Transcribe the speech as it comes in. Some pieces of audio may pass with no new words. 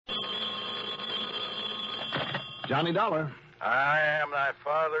Johnny Dollar. I am thy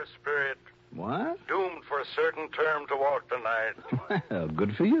father's spirit, What? doomed for a certain term to walk the night, Well,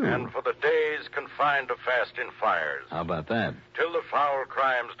 good for you. and for the days confined to fasting fires, How about that? till the foul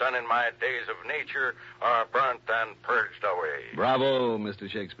crimes done in my days of nature are burnt and purged away. Bravo, Mr.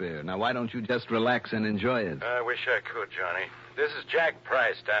 Shakespeare. Now, why don't you just relax and enjoy it? I wish I could, Johnny. This is Jack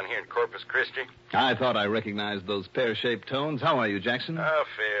Price down here in Corpus Christi. I thought I recognized those pear-shaped tones. How are you, Jackson? Oh,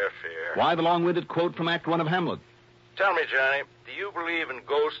 fair. Why the long-winded quote from Act 1 of Hamlet? Tell me, Johnny, do you believe in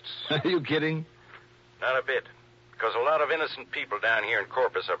ghosts? Are you kidding? Not a bit. Because a lot of innocent people down here in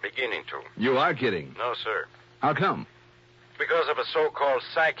Corpus are beginning to. You are kidding. No, sir. How come? Because of a so-called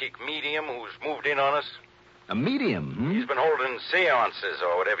psychic medium who's moved in on us. A medium, hmm? He's been holding seances,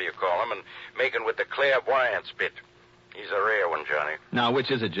 or whatever you call them, and making with the clairvoyance bit. He's a rare one, Johnny. Now, which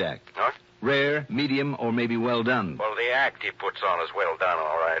is it, Jack? Huh? Rare, medium, or maybe well done? Well, the act he puts on is well done,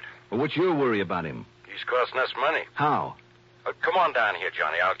 all right. Well, what's your worry about him? He's costing us money. How? Come on down here,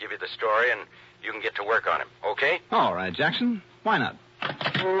 Johnny. I'll give you the story, and you can get to work on him, okay? All right, Jackson. Why not?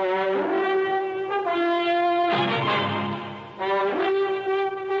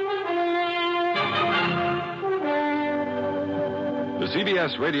 The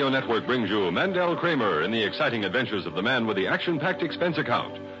CBS Radio Network brings you Mandel Kramer in the exciting adventures of the man with the action-packed expense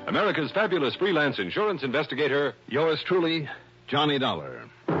account. America's fabulous freelance insurance investigator. Yours truly, Johnny Dollar.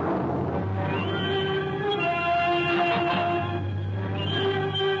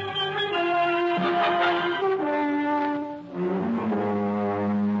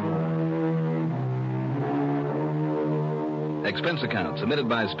 Expense account submitted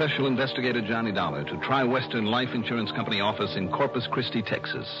by Special Investigator Johnny Dollar to Tri-Western Life Insurance Company office in Corpus Christi,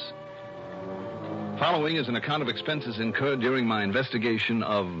 Texas. Following is an account of expenses incurred during my investigation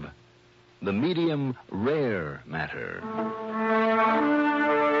of the medium rare matter.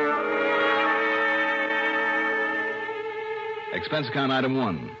 Expense account item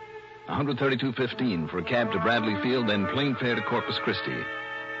 1, $132.15 for a cab to Bradley Field, then plane fare to Corpus Christi.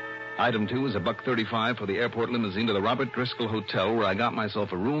 Item 2 is $1.35 for the airport limousine to the Robert Driscoll Hotel, where I got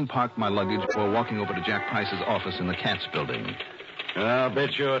myself a room, parked my luggage before walking over to Jack Price's office in the Katz building. I'll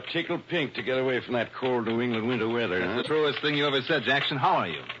bet you're tickled pink to get away from that cold New England winter weather, That's huh? the truest thing you ever said, Jackson. How are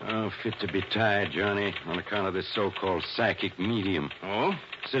you? Oh, fit to be tied, Johnny, on account of this so-called psychic medium. Oh?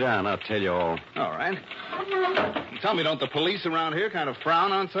 Sit down, I'll tell you all. All right. Tell me, don't the police around here kind of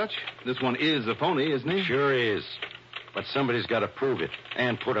frown on such? This one is a phony, isn't he? Sure is. But somebody's got to prove it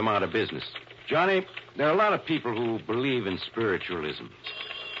and put him out of business. Johnny, there are a lot of people who believe in spiritualism.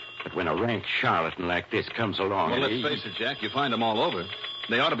 But when a rank charlatan like this comes along... Well, let's face it, Jack. You find them all over.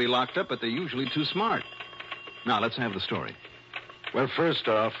 They ought to be locked up, but they're usually too smart. Now, let's have the story. Well, first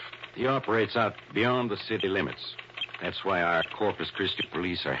off, he operates out beyond the city limits. That's why our Corpus Christi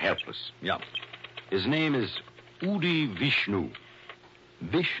police are helpless. Yeah. His name is Udi Vishnu.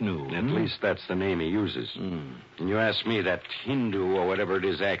 Vishnu. At least that's the name he uses. Mm. And you ask me, that Hindu or whatever it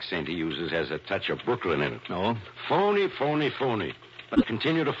is accent he uses has a touch of Brooklyn in it. No? Phony. But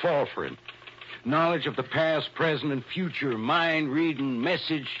continue to fall for him. Knowledge of the past, present, and future. Mind reading,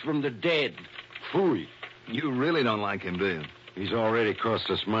 message from the dead. Phooey. You really don't like him, do you? He's already cost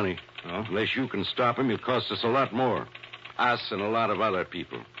us money. Oh? Unless you can stop him, he'll cost us a lot more. Us and a lot of other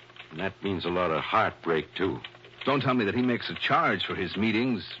people. And that means a lot of heartbreak, too. Don't tell me that he makes a charge for his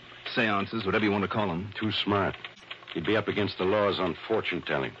meetings, seances, whatever you want to call them. Too smart. He'd be up against the laws on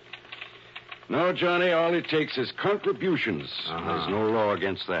fortune-telling. No, Johnny, all it takes is contributions. Uh-huh. There's no law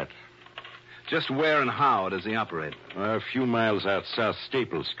against that. Just where and how does he operate? A few miles out South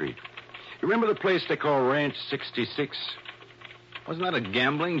Staple Street. You remember the place they call Ranch 66? Wasn't that a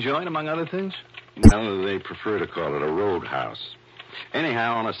gambling joint, among other things? Well, they prefer to call it a roadhouse.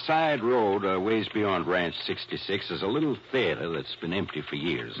 Anyhow, on a side road a ways beyond Ranch 66 is a little theater that's been empty for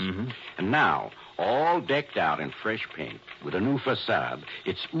years. Mm-hmm. And now, all decked out in fresh paint, with a new facade,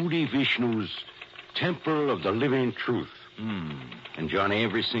 it's Udi Vishnu's Temple of the Living Truth. And, Johnny,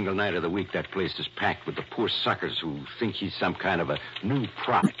 every single night of the week, that place is packed with the poor suckers who think he's some kind of a new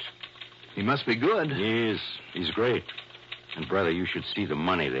prophet. He must be good. He is. He's great. And, brother, you should see the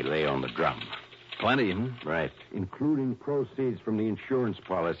money they lay on the drum. Plenty, hmm? Right. Including proceeds from the insurance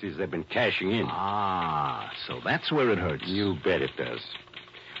policies they've been cashing in. Ah, so that's where it hurts. You bet it does.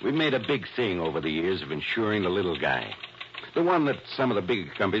 We've made a big thing over the years of insuring the little guy. The one that some of the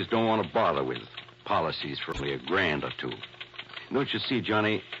bigger companies don't want to bother with. Policies for only $1,000 or $2,000. Don't you see,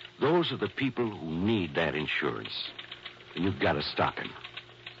 Johnny? Those are the people who need that insurance. And you've got to stop him.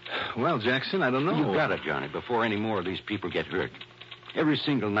 Well, Jackson, I don't know. You've got to, Johnny, before any more of these people get hurt. Every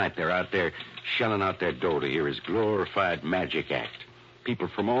single night they're out there shelling out their dough to hear his glorified magic act. People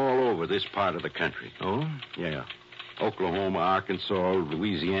from all over this part of the country. Oh? Yeah. Oklahoma, Arkansas,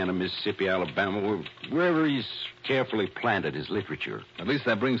 Louisiana, Mississippi, Alabama, wherever he's carefully planted his literature. At least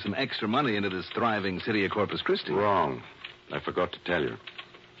that brings some extra money into this thriving city of Corpus Christi. Wrong. I forgot to tell you.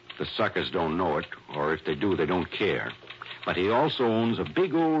 The suckers don't know it, or if they do, they don't care. But he also owns a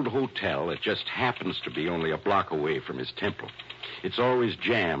big old hotel that just happens to be only a block away from his temple. It's always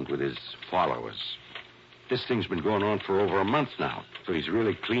jammed with his followers. This thing's been going on for over a month now, so he's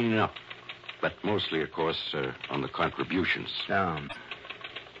really cleaning up. But mostly, of course, on the contributions.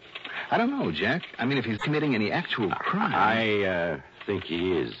 I don't know, Jack. I mean, if he's committing any actual crime... I think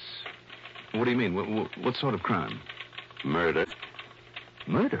he is. What do you mean? What sort of crime? Murder.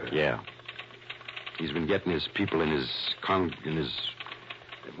 Murder? Yeah. He's been getting his people his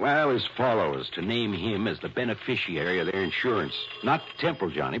followers to name him as the beneficiary of their insurance. Not Temple,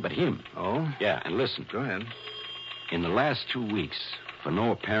 Johnny, but him. Oh? Yeah, and listen. Go ahead. In the last 2 weeks, for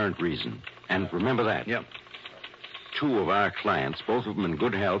no apparent reason, and remember that. Yep. 2 of our clients, both of them in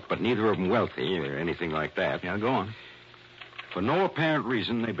good health, but neither of them wealthy or anything like that. Yeah, go on. For no apparent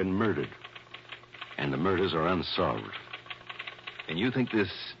reason, they've been murdered. And the murders are unsolved. And you think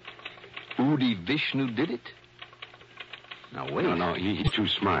this Udi Vishnu did it? Now, wait. No, he's too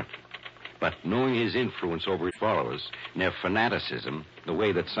smart. But knowing his influence over his followers and their fanaticism, the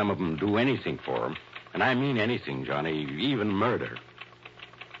way that some of them do anything for him, and I mean anything, Johnny, even murder.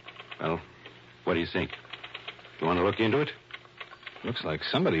 Well, what do you think? You want to look into it? Looks like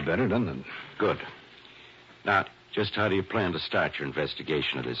somebody better, doesn't it? Good. Now, just how do you plan to start your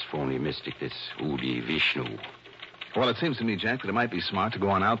investigation of this phony mystic, this Udi Vishnu? Well, it seems to me, Jack, that it might be smart to go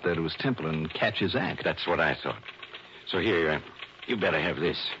on out there to his temple and catch his act. That's what I thought. So here, you better have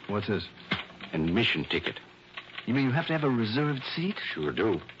this. What's this? An admission ticket. You mean you have to have a reserved seat? Sure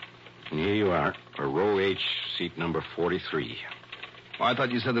do. And here you are, for row H, seat number 43. Well, I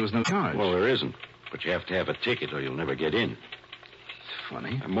thought you said there was no charge. Well, there isn't. But you have to have a ticket or you'll never get in. It's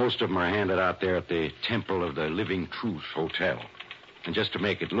funny. And most of them are handed out there at the Temple of the Living Truth Hotel. And just to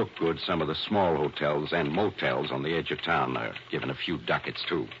make it look good, some of the small hotels and motels on the edge of town are given a few ducats,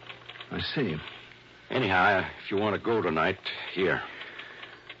 too. I see. Anyhow, if you want to go tonight, here.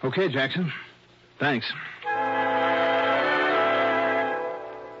 Okay, Jackson. Thanks.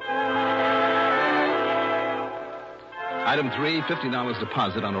 Item 3, $50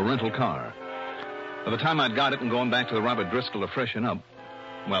 deposit on a rental car. By the time I'd got it and going back to the Robert Driscoll to freshen up,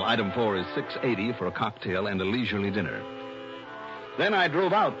 well, item 4 is $680 for a cocktail and a leisurely dinner. Then I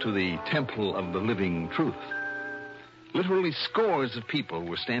drove out to the Temple of the Living Truth. Literally scores of people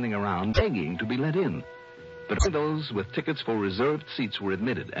were standing around begging to be let in. But only those with tickets for reserved seats were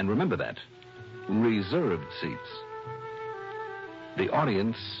admitted. And remember that. Reserved seats. The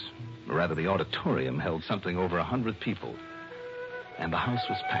audience, or rather the auditorium, held something over 100 people. And the house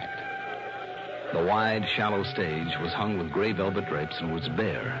was packed. The wide, shallow stage was hung with gray velvet drapes and was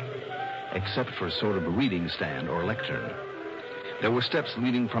bare, except for a sort of reading stand or lectern. There were steps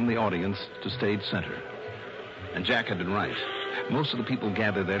leading from the audience to stage center. And Jack had been right. Most of the people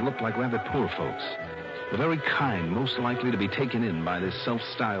gathered there looked like rather poor folks. The very kind most likely to be taken in by this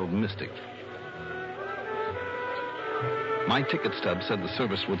self-styled mystic. My ticket stub said the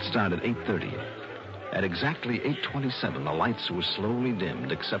service would start at 8:30. At exactly 8:27, the lights were slowly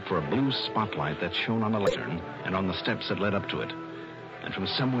dimmed, except for a blue spotlight that shone on the lectern and on the steps that led up to it. And from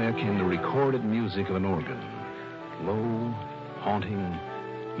somewhere came the recorded music of an organ. Low, haunting,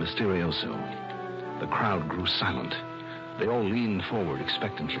 mysterioso. The crowd grew silent. They all leaned forward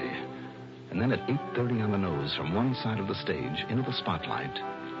expectantly. And then at 8:30 on the nose, from one side of the stage into the spotlight,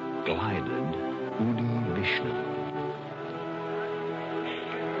 glided Udi Vishnu.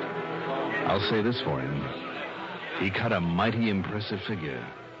 I'll say this for him. He cut a mighty impressive figure.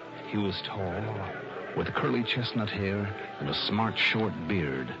 He was tall, with curly chestnut hair and a smart short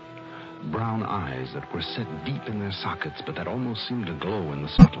beard. Brown eyes that were set deep in their sockets, but that almost seemed to glow in the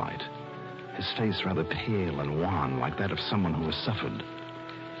spotlight. His face rather pale and wan, like that of someone who has suffered.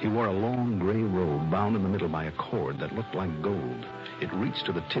 He wore a long gray robe bound in the middle by a cord that looked like gold. It reached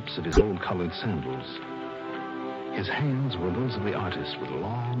to the tips of his gold-colored sandals. His hands were those of the artist, with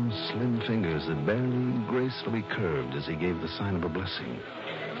long, slim fingers that barely gracefully curved as he gave the sign of a blessing.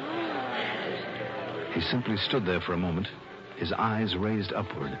 He simply stood there for a moment, his eyes raised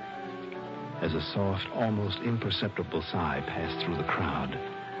upward, as a soft, almost imperceptible sigh passed through the crowd.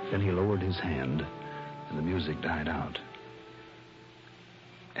 Then he lowered his hand, and the music died out.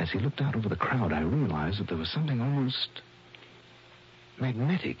 As he looked out over the crowd, I realized that there was something almost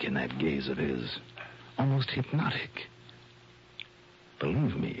magnetic in that gaze of his, almost hypnotic.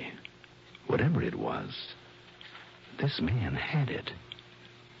 Believe me, whatever it was, this man had it.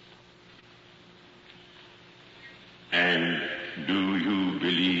 And do you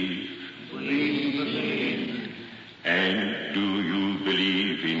believe? We believe. And do you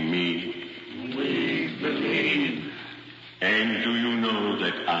believe in me? We believe. And do you know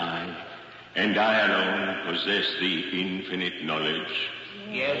that I, and I alone, possess the infinite knowledge?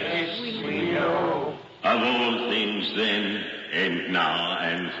 Yes, we know. Of all things then, and now,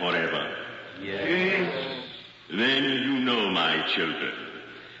 and forever. Yes. Then you know, my children,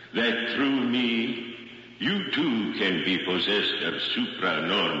 that through me, you too can be possessed of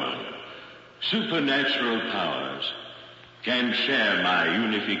supranormal, supernatural powers, can share my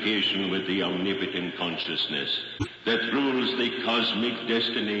unification with the omnipotent consciousness that rules the cosmic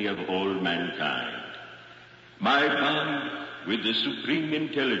destiny of all mankind. My bond with the supreme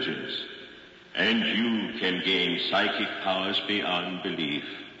intelligence, and you can gain psychic powers beyond belief.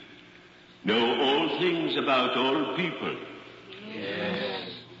 Know all things about all people. Yes.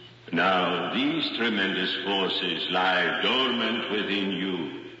 Now, these tremendous forces lie dormant within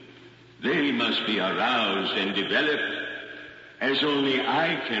you. They must be aroused and developed, as only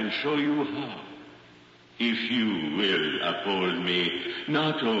I can show you how. If you will uphold me,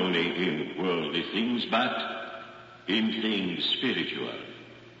 not only in worldly things, but in things spiritual.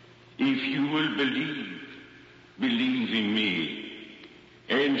 If you will believe in me,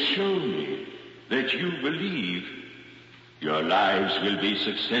 and show me that you believe, your lives will be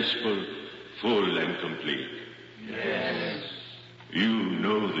successful, full, and complete. Yes. You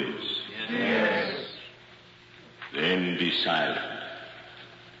know this. Yes. Then be silent.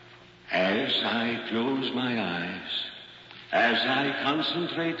 As I close my eyes, as I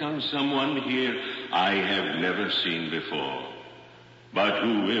concentrate on someone here I have never seen before, but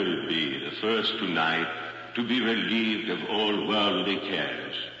who will be the first tonight to be relieved of all worldly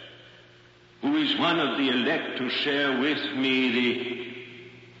cares, who is one of the elect to share with me the...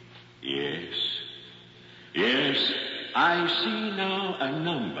 Yes, I see now a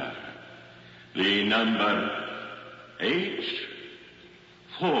number. The number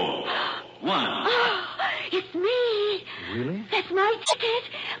H41. It's me. Really? That's my ticket.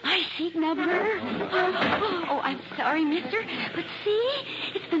 My seat number. Oh, I'm sorry, mister. But see?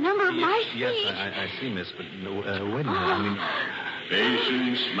 It's the number of my seat. Yes, I see, miss, but wait a minute. I mean...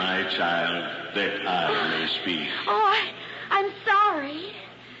 Patience, my child, that I may speak. Oh, I'm sorry.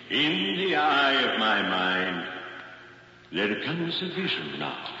 In the eye of my mind, there comes a vision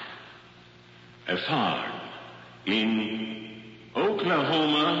now. A farm in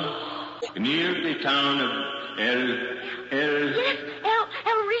Oklahoma, near the town of Yes,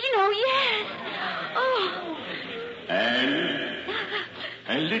 El Reno, yes. Oh. And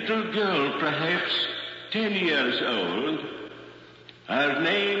a little girl, perhaps 10 years old. Her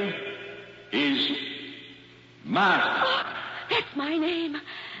name is Martha. Oh, that's my name.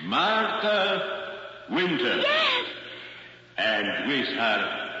 Martha Winter. Yes. And with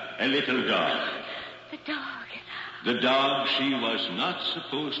her, a little dog. The dog. The dog she was not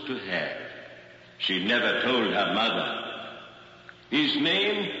supposed to have. She never told her mother. His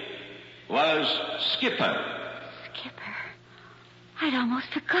name was Skipper. Skipper. I'd almost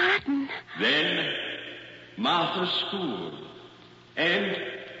forgotten. Then Martha's school. And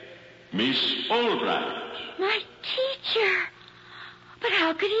Miss Albright. My teacher. But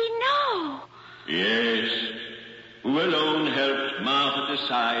how could he know? Yes, who alone helped Martha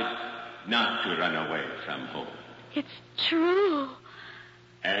decide not to run away from home. It's true.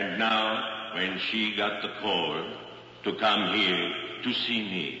 And now, when she got the call to come here to see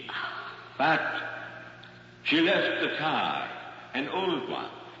me, but she left the car, an old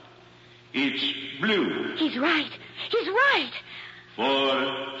one. It's blue. He's right.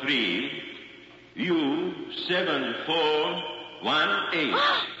 43U7418.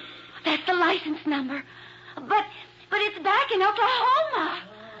 Oh, that's the license number. But it's back in Oklahoma.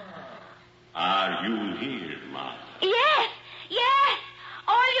 Are you here, Martha? Yes.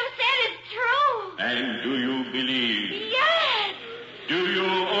 All you said is true. And do you believe? Yes. Do you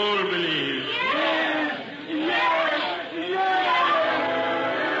all believe? Yes.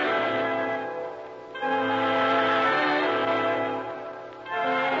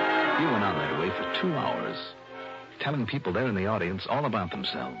 He went on that way for 2 hours, telling people there in the audience all about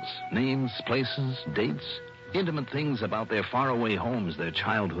themselves. Names, places, dates, intimate things about their faraway homes, their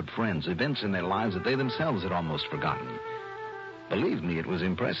childhood friends, events in their lives that they themselves had almost forgotten. Believe me, it was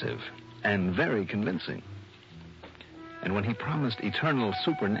impressive and very convincing. And when he promised eternal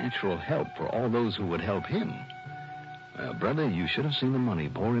supernatural help for all those who would help him, well, brother, you should have seen the money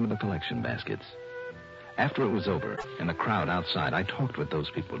pour into the collection baskets. After it was over, in the crowd outside, I talked with those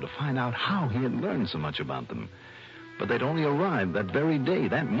people to find out how he had learned so much about them. But they'd only arrived that very day,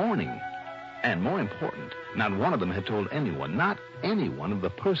 that morning. And more important, not one of them had told anyone, not anyone, of the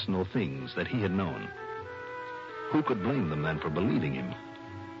personal things that he had known. Who could blame them then for believing him,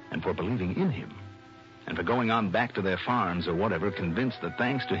 and for believing in him, and for going on back to their farms or whatever, convinced that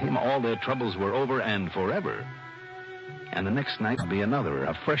thanks to him all their troubles were over and forever? And the next night would be another,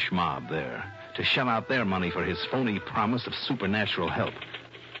 a fresh mob there, to shell out their money for his phony promise of supernatural help.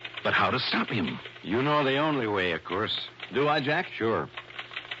 But how to stop him? You know the only way, of course. Do I, Jack? Sure.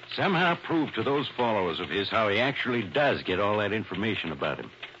 Somehow prove to those followers of his how he actually does get all that information about him.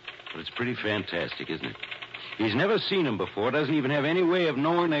 But it's pretty fantastic, isn't it? He's never seen them before, doesn't even have any way of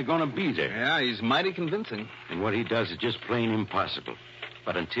knowing they're going to be there. Yeah, he's mighty convincing. And what he does is just plain impossible.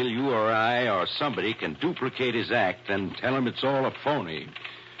 But until you or I or somebody can duplicate his act, then tell him it's all a phony.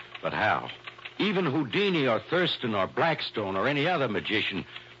 But how? Even Houdini or Thurston or Blackstone or any other magician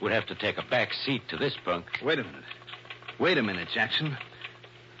would have to take a back seat to this punk. Wait a minute, Jackson.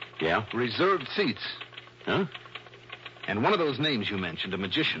 Yeah? Reserved seats. Huh? And one of those names you mentioned, a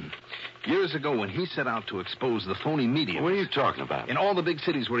magician. Years ago, when he set out to expose the phony mediums. What are you talking about? In all the big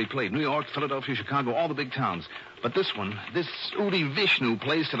cities where he played, New York, Philadelphia, Chicago, all the big towns. But this one, this Udi Vishnu,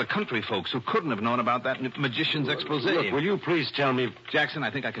 plays to the country folks who couldn't have known about that magician's expose. Look, will you please tell me... Jackson, I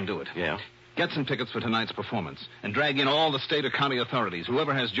think I can do it. Yeah? Get some tickets for tonight's performance and drag in all the state or county authorities,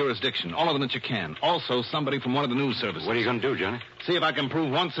 whoever has jurisdiction, all of them that you can. Also, somebody from one of the news services. What are you going to do, Johnny? See if I can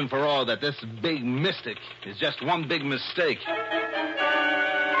prove once and for all that this big mystic is just one big mistake.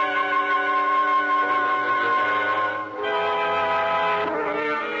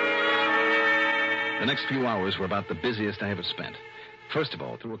 The next few hours were about the busiest I ever spent. First of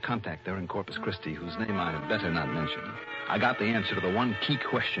all, through a contact there in Corpus Christi, whose name I had better not mention, I got the answer to the one key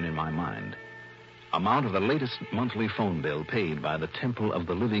question in my mind. Amount of the latest monthly phone bill paid by the Temple of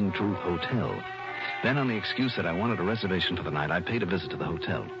the Living Truth Hotel. Then, on the excuse that I wanted a reservation for the night, I paid a visit to the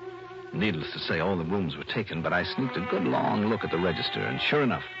hotel. Needless to say, all the rooms were taken, but I sneaked a good long look at the register, and sure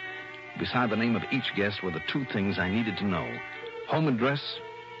enough, beside the name of each guest were the two things I needed to know: home address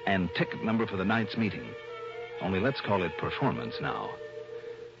and ticket number for the night's meeting. Only let's call it performance now.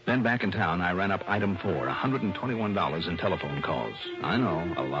 Then back in town, I ran up item 4, $121 in telephone calls. I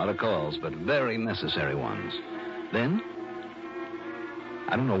know, a lot of calls, but very necessary ones. Then,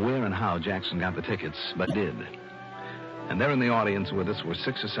 I don't know where and how Jackson got the tickets, but did. And there in the audience with us were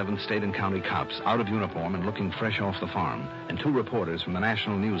 6 or 7 state and county cops, out of uniform and looking fresh off the farm, and 2 reporters from the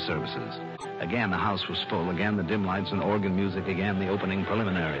national news services. Again, the house was full. Again, the dim lights and organ music. Again, the opening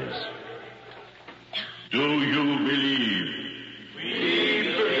preliminaries. Do you believe? We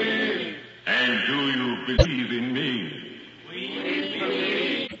believe. And do you believe in me? We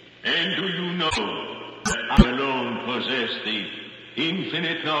believe. And do you know that I alone possess the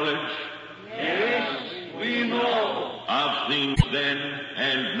infinite knowledge? Yes, we know. Of things then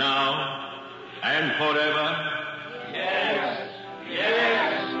and now and forever? Yes,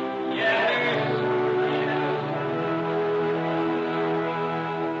 yes, yes.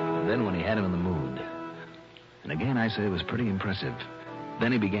 And then when he had him in the mood, and again I say it was pretty impressive,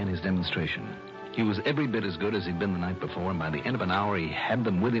 then he began his demonstration. He was every bit as good as he'd been the night before, and by the end of an hour he had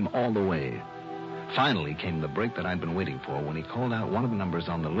them with him all the way. Finally came the break that I'd been waiting for when he called out one of the numbers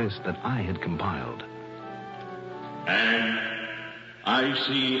on the list that I had compiled. And I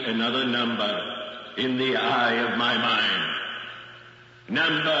see another number in the eye of my mind.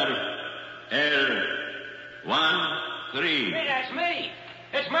 Number L13. Hey, that's me.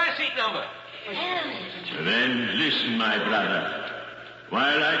 It's my seat number. Then listen, my brother,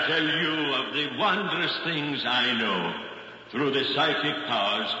 while I tell you of the wondrous things I know through the psychic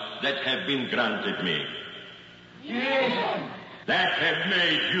powers that have been granted me. Yes. That have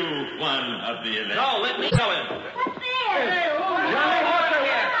made you one of the elect. No, let me tell him. What's this? Johnny Walker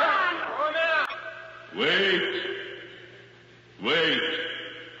here. Come out. Wait.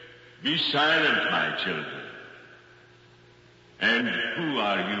 Be silent, my children. And who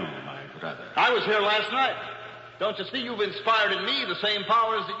are you, my brother? I was here last night. Don't you see you've inspired in me the same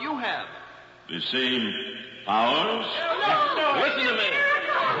powers that you have? The same powers? Listen to me.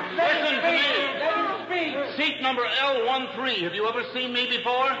 Listen to me. Seat number L13. Have you ever seen me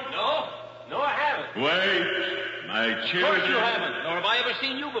before? No, I haven't. Wait, my Of children. course you haven't. Nor have I ever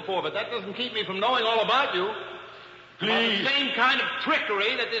seen you before, but that doesn't keep me from knowing all about you. About Please, the same kind of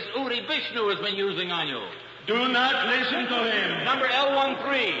trickery that this Udi Vishnu has been using on you. do not listen to him. Number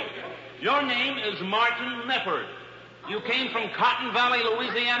L13. Your name is Martin Mefford. You came from Cotton Valley,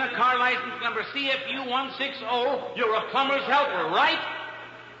 Louisiana, car license number CFU 160. You're a plumber's helper, right?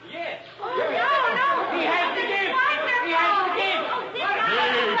 Yes. Oh, no. He has the gift. He has the gift.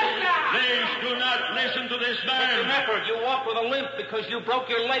 Please do not listen to this Mr. man. Mefford, you walk with a limp because you broke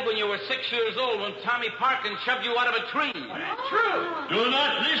your leg when you were 6 years old when Tommy Parkins shoved you out of a tree. True. Do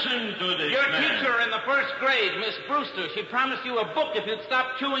not listen to this Your man. teacher in the first grade, Miss Brewster, she promised you a book if you'd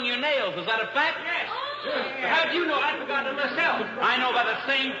stop chewing your nails. Is that a fact? Yes. How'd you know? I forgot it myself. I know by the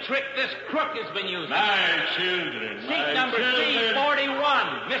same trick this crook has been using. My children. Seat my number children.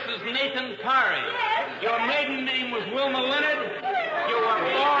 C41, Mrs. Nathan Parry. Your maiden name was Wilma Leonard. You were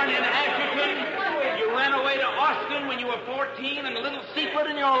born in Asherton. You ran away to Austin when you were 14, and the little secret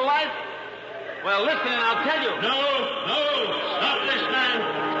in your life? Well, listen, and I'll tell you. No. Stop this man.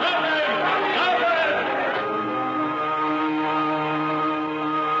 Stop him. Stop him.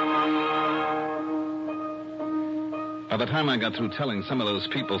 By the time I got through telling some of those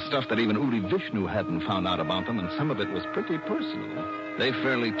people stuff that even Udi Vishnu hadn't found out about them, and some of it was pretty personal, they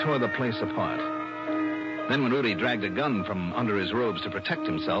fairly tore the place apart. Then when Udi dragged a gun from under his robes to protect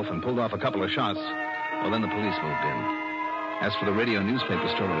himself and pulled off a couple of shots, well, then the police moved in. As for the radio newspaper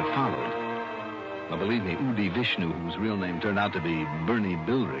story that followed, well, believe me, Udi Vishnu, whose real name turned out to be Bernie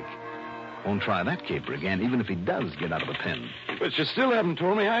Bildrick, won't try that caper again, even if he does get out of a pen. But you still haven't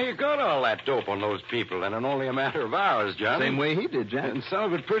told me how you got all that dope on those people, and in only a matter of hours, John. Same way he did, Jack. And some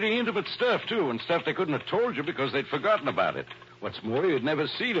of it pretty intimate stuff, too, and stuff they couldn't have told you because they'd forgotten about it. What's more, you'd never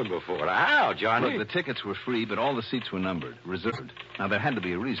seen them before. How, Johnny? Look, the tickets were free, but all the seats were numbered, reserved. Now, there had to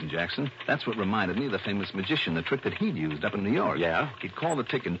be a reason, Jackson. That's what reminded me of the famous magician, the trick that he'd used up in New York. Yeah? He'd call the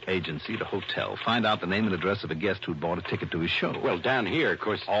ticket agency at a hotel, find out the name and address of a guest who'd bought a ticket to his show. Well, down here, of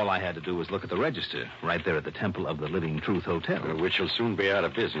course... All I had to do was look at the register, right there at the Temple of the Living Truth Hotel. Which will soon be out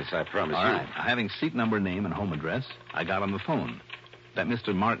of business, I promise All you. right. Having seat number, name, and home address, I got on the phone. That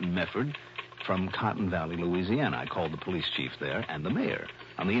Mr. Martin Mefford from Cotton Valley, Louisiana. I called the police chief there and the mayor.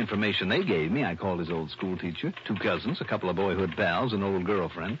 On the information they gave me, I called his old school teacher, 2 cousins, a couple of boyhood pals, an old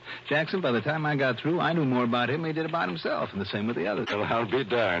girlfriend. Jackson, by the time I got through, I knew more about him than he did about himself, and the same with the others. Well, I'll be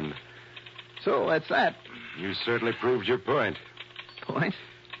darned. So that's that. You certainly proved your point. Point?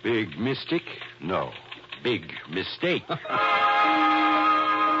 Big mystic? No. Big mistake.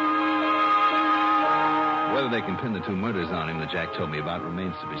 Whether they can pin the 2 murders on him that Jack told me about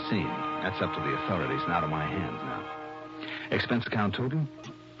remains to be seen. That's up to the authorities and out of my hands now. Expense account total,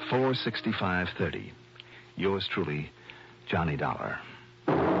 $465.30. Yours truly, Johnny Dollar.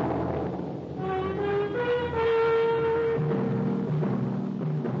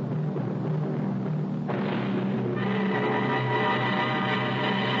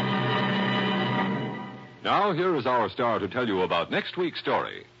 Now, here is our star to tell you about next week's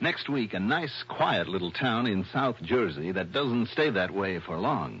story. Next week, a nice, quiet little town in South Jersey that doesn't stay that way for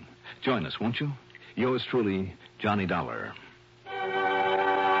long. Join us, won't you? Yours truly, Johnny Dollar.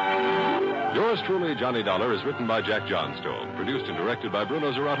 Yours truly, Johnny Dollar, is written by Jack Johnstone, produced and directed by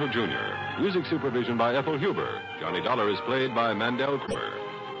Bruno Zerato Jr., music supervision by Ethel Huber. Johnny Dollar is played by Mandel Kramer.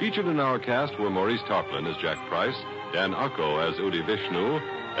 Featured in our cast were Maurice Tarplin as Jack Price, Dan Arco as Udi Vishnu,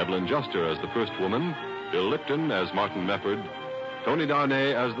 Evelyn Juster as the first woman, Bill Lipton as Martin Mefford, Tony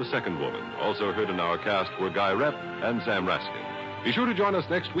Darnay as the second woman. Also heard in our cast were Guy Rep and Sam Raskin. Be sure to join us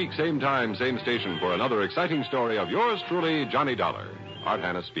next week, same time, same station, for another exciting story of yours truly, Johnny Dollar. Art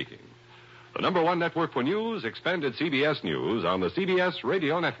Hanna speaking. The #1 network for news, expanded CBS News on the CBS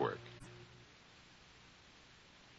Radio Network.